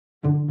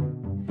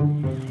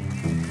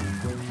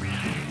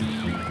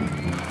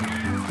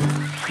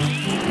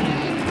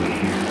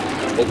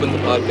Open the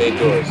pod bay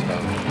doors,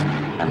 Doc.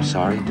 I'm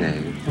sorry,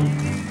 Dave.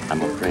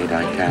 I'm afraid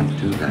I can't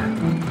do that.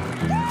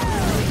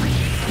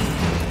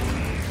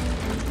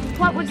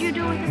 What would you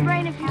do with a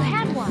brain if you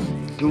had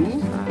one? Do?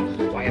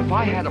 Why, if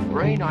I had a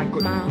brain, I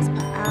could... Miles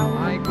per hour.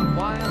 I could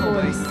while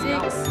away.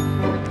 46,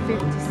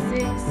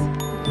 56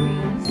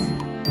 degrees.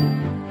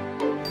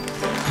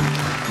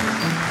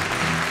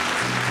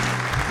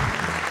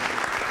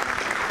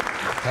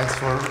 Thanks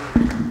for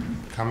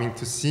coming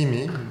to see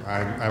me.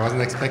 I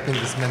wasn't expecting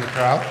this many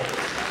crowd.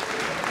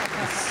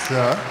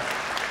 So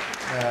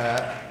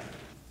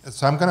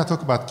I'm going to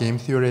talk about game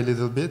theory a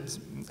little bit,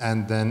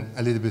 and then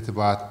a little bit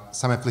about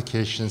some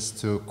applications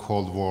to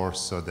Cold War,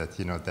 so that,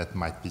 you know, that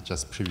might be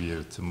just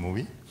preview to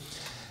movie.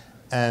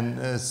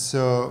 And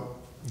so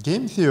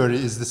game theory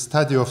is the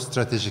study of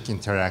strategic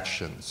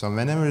interaction. So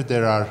whenever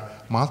there are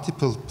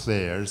multiple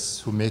players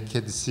who make a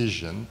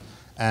decision,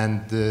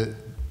 and the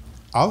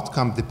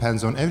outcome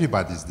depends on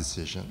everybody's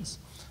decisions,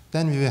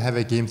 then we will have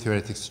a game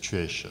theoretic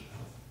situation.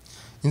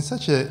 In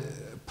such a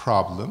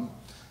problem,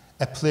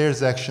 a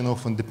player's action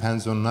often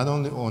depends on not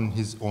only on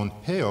his own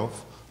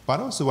payoff, but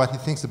also what he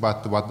thinks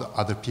about what the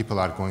other people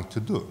are going to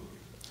do.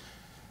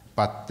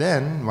 But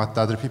then what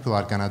the other people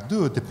are going to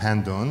do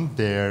depend on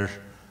their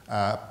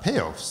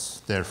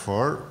payoffs.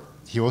 Therefore,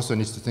 he also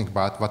needs to think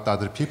about what the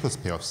other people's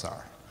payoffs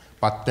are.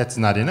 But that's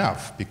not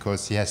enough,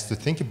 because he has to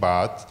think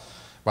about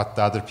what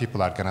the other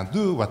people are going to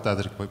do. What the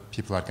other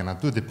people are going to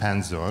do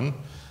depends on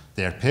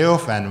their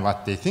payoff and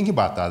what they think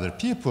about the other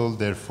people.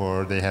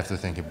 Therefore, they have to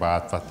think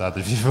about what the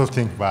other people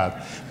think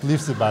about,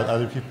 beliefs about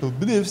other people's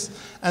beliefs,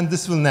 and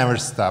this will never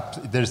stop.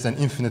 There's an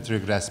infinite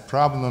regress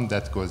problem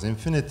that goes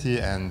infinity,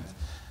 and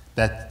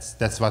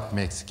that's what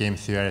makes game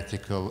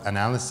theoretical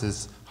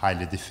analysis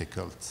highly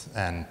difficult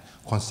and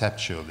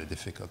conceptually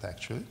difficult,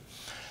 actually.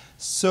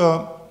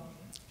 So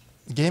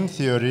game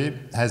theory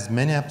has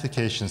many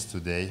applications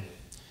today.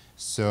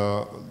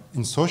 So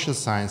in social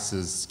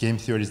sciences, game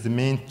theory is the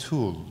main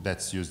tool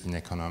that's used in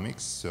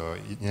economics. So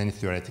in any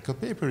theoretical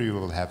paper, you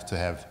will have to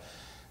have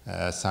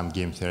some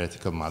game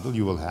theoretical model.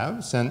 You will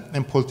have.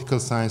 And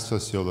political science,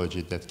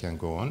 sociology, that can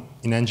go on.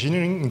 In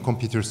engineering, in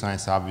computer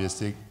science,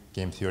 obviously,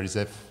 game theory is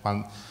a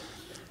fun,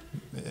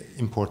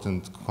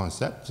 important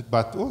concept.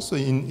 But also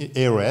in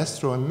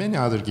aero-astro and many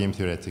other game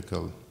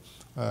theoretical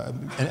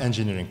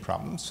engineering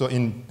problems. So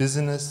in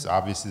business,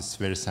 obviously, it's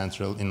very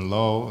central. In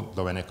law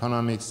and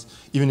economics,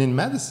 even in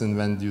medicine,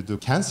 when you do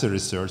cancer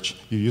research,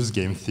 you use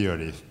game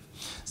theory.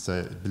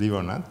 So believe it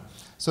or not.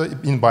 So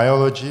in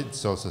biology,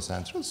 it's also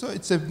central. So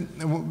it's a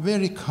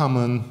very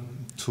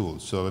common tool.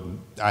 So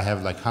I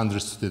have like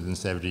 100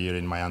 students every year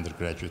in my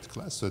undergraduate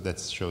class. So that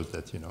shows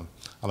that, you know,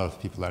 a lot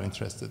of people are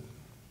interested.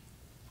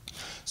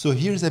 So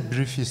here's a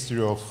brief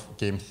history of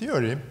game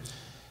theory.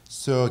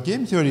 So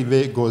game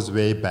theory goes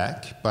way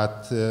back,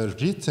 but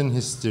written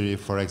history,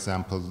 for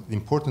example,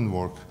 important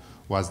work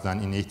was done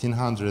in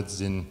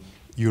 1800s in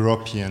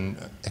European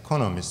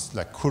economists,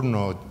 like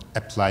Cournot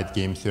applied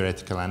game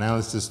theoretical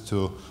analysis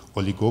to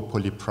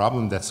oligopoly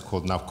problem that's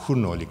called now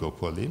Cournot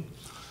oligopoly.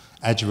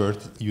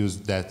 Edgeworth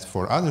used that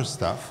for other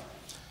stuff.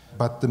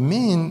 But the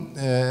main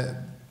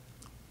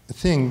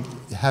thing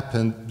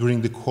happened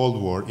during the Cold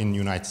War in the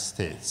United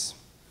States.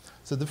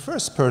 So the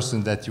first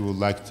person that you would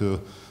like to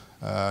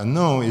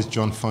know is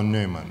John von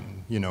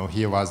Neumann. You know,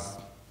 he was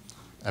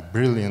a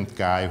brilliant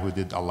guy who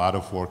did a lot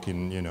of work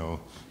in, you know,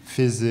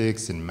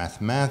 physics and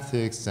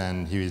mathematics,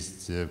 and he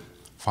is the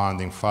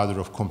founding father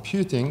of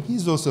computing.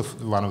 He's also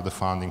one of the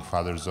founding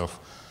fathers of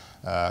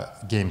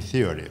game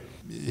theory.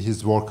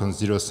 His work on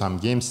zero-sum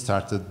games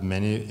started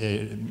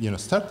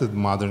started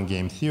modern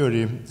game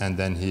theory, and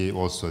then he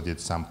also did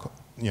some,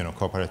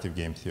 cooperative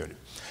game theory.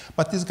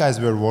 But these guys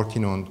were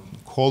working on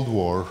Cold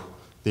War.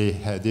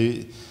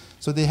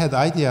 So they had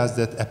ideas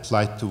that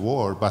applied to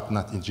war, but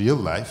not in real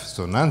life.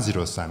 So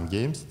non-zero-sum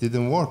games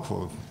didn't work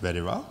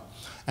very well.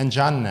 And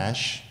John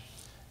Nash,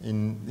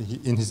 in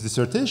his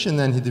dissertation,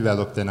 then he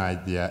developed an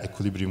idea,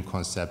 equilibrium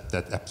concept,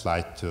 that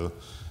applied to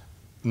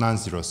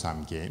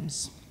non-zero-sum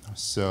games.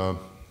 So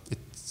it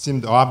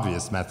seemed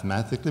obvious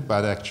mathematically,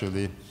 but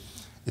actually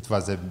it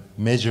was a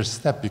major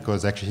step,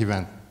 because actually he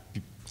went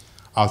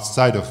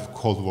outside of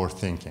Cold War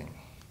thinking.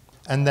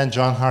 And then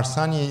John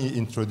Harsanyi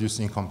introduced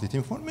incomplete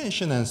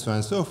information and so on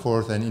and so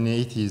forth. And in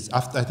the 80s,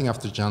 I think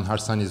after John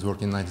Harsanyi's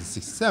work in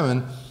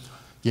 1967,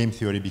 game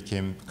theory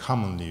became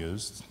commonly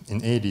used. In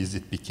the 80s,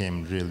 it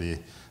became really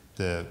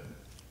the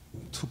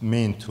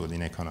main tool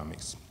in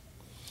economics.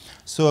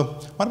 So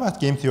what about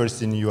game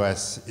theorists in the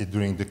US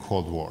during the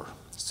Cold War?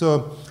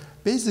 So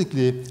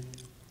basically,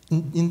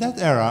 in that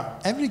era,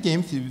 every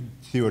game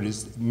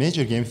theorist,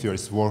 major game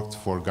theorist, worked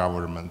for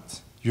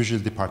government.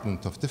 Usually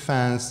Department of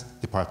Defense,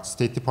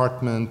 State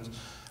Department,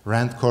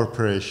 Rand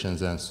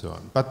corporations, and so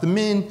on. But the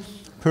main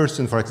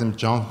person, for example,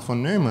 John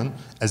von Neumann,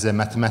 as a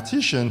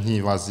mathematician, he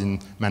was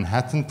in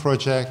Manhattan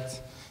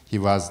Project, he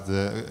was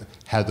the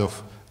head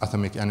of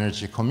Atomic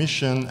Energy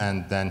Commission,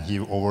 and then he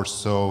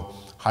oversaw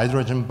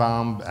hydrogen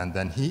bomb, and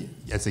then he,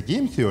 as a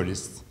game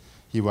theorist,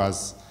 he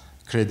was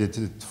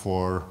credited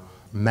for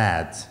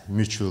mad,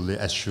 mutually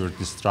assured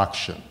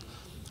destruction.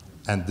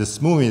 And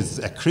this movie is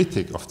a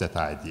critic of that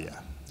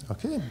idea.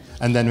 Okay?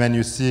 And then when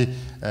you see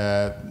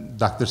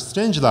Dr.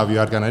 Strangelove, you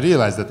are going to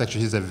realize that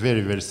actually he's a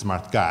very, very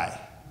smart guy.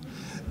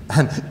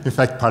 And in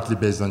fact, partly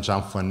based on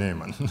John von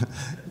Neumann.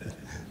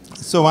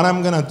 So what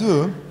I'm going to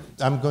do,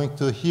 I'm going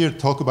to here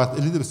talk about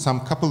a little bit,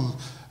 some couple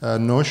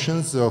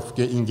notions of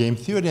in game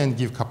theory and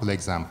give a couple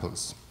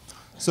examples.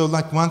 So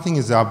like one thing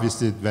is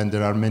obviously when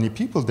there are many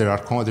people,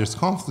 there's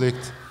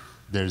conflict,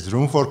 there's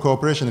room for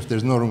cooperation. If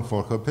there's no room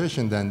for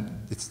cooperation,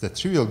 then it's the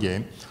trivial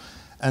game.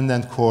 And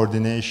then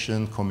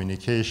coordination,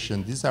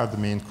 communication, these are the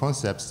main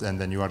concepts, and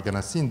then you are going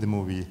to see in the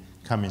movie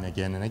coming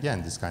again and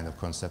again, these kind of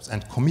concepts.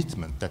 And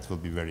commitment, that will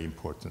be very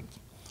important.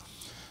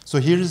 So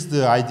here is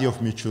the idea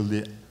of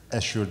mutually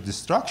assured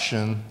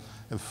destruction,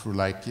 for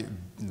like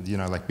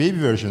baby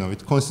version of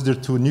it. Consider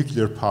two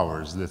nuclear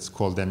powers, let's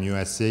call them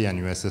USA and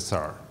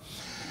USSR.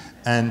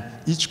 And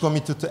each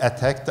committed to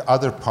attack the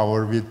other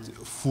power with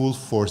full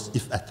force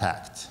if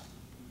attacked.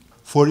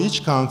 For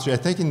each country,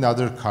 attacking the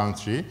other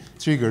country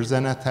triggers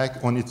an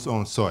attack on its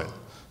own soil.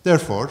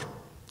 Therefore,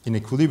 in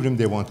equilibrium,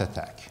 they won't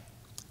attack.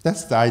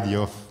 That's the idea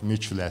of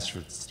mutually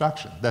assured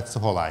destruction. That's the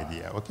whole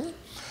idea, okay?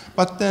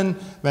 But then,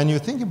 when you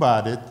think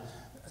about it,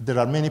 there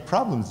are many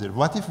problems there.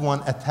 What if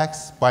one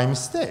attacks by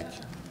mistake?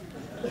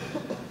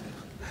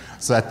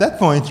 So at that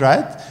point,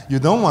 right, you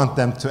don't want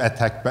them to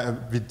attack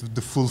with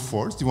the full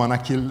force. You want to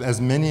kill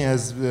as many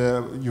as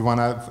you want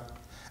to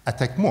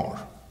attack more.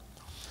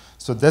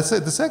 So that's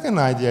the second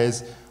idea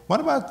is, what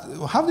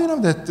about, how do you know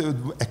that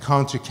a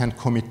country can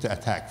commit to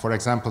attack? For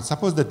example,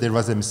 suppose that there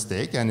was a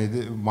mistake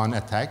and one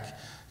attack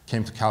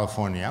came to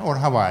California or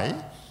Hawaii.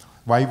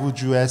 Why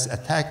would US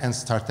attack and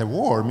start a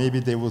war? Maybe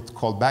they would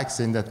call back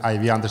saying that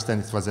we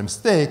understand it was a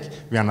mistake,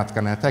 we are not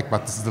going to attack,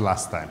 but this is the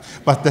last time.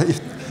 But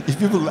if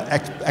people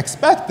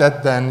expect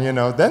that, then,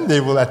 then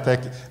they will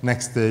attack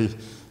next day,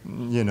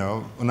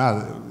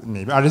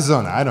 maybe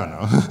Arizona, I don't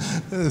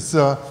know.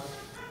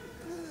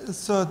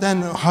 So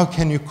then how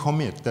can you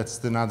commit?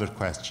 That's another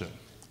question.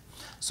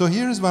 So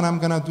here's what I'm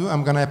going to do.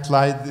 I'm going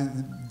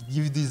to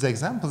give these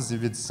examples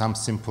with some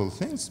simple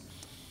things.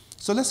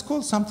 So let's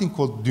call something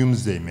called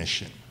doomsday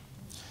machine.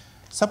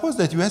 Suppose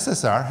that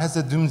USSR has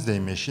a doomsday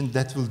machine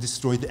that will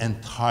destroy the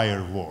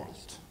entire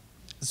world.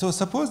 So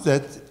suppose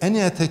that any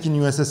attack in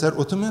USSR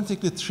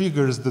automatically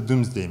triggers the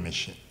doomsday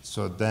machine.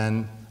 So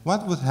then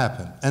what would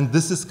happen? And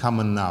this is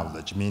common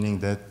knowledge, meaning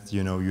that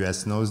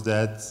US knows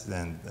that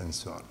and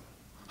so on.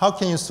 How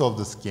can you solve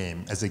this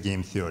game as a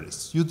game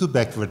theorist? You do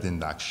backward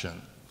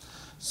induction.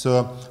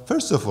 So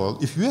first of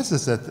all, if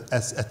US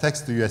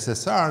attacks the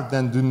USSR,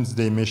 then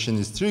doomsday machine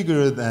is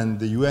triggered and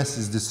the US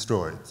is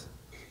destroyed.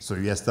 So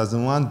US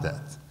doesn't want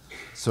that.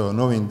 So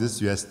knowing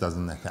this, US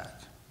doesn't attack.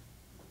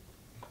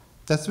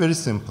 That's very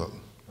simple.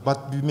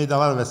 But we made a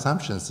lot of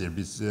assumptions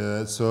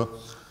here. So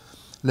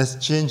let's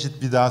change it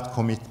without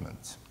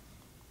commitment.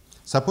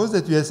 Suppose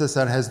that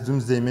USSR has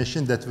doomsday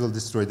machine that will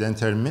destroy the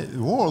entire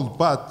world,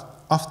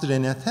 but after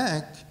an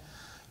attack,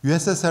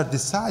 USSR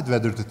decide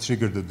whether to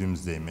trigger the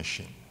doomsday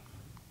machine.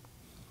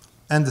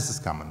 And this is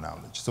common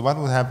knowledge. So what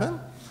will happen?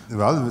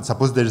 Well,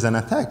 suppose there is an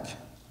attack.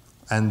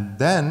 And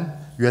then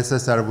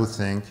USSR will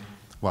think,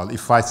 well,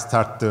 if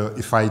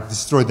I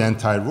destroy the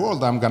entire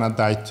world, I'm going to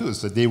die too.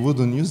 So they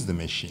wouldn't use the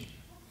machine.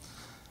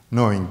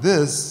 Knowing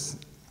this,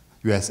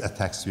 US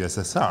attacks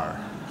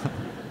USSR.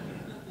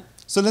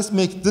 So let's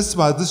make this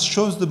one. This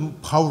shows the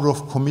power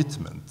of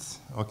commitment,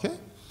 okay?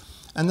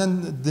 And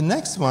then the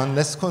next one,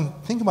 let's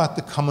think about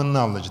the common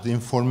knowledge, the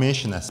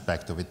information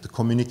aspect of it, the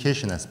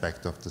communication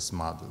aspect of this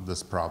model,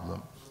 this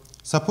problem.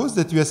 Suppose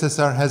that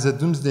USSR has a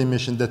doomsday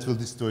machine that will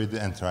destroy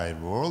the entire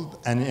world.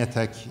 Any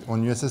attack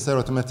on USSR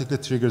automatically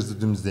triggers the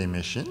doomsday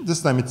machine.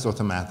 This time it's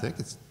automatic,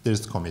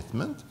 there's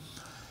commitment.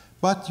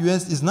 But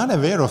US is not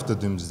aware of the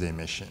doomsday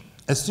machine.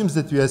 Assumes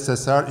that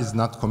USSR is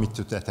not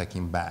committed to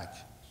attacking back.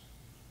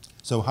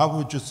 So how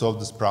would you solve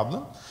this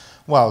problem?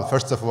 Well,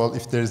 first of all,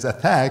 if there's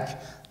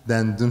attack,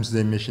 then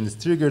doomsday machine is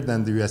triggered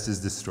and the US is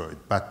destroyed.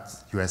 But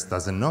US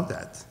doesn't know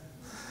that.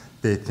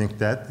 They think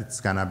that it's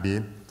gonna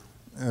be,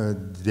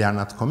 they are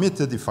not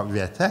committed. If we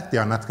attack, they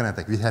are not gonna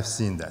attack. We have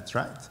seen that,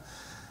 right?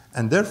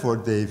 And therefore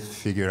they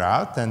figure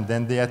out and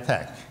then they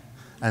attack.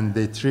 And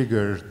they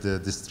trigger the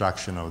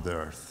destruction of the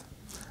Earth.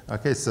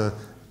 Okay, so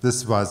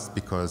this was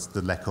because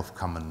the lack of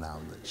common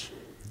knowledge.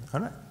 All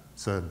right,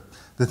 so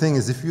the thing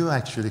is, if you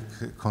actually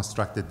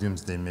construct a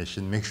doomsday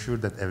machine, make sure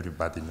that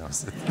everybody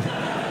knows it.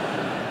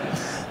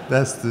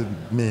 That's the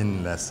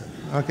main lesson.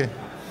 Okay,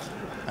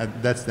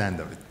 that's the end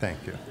of it.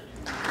 Thank you.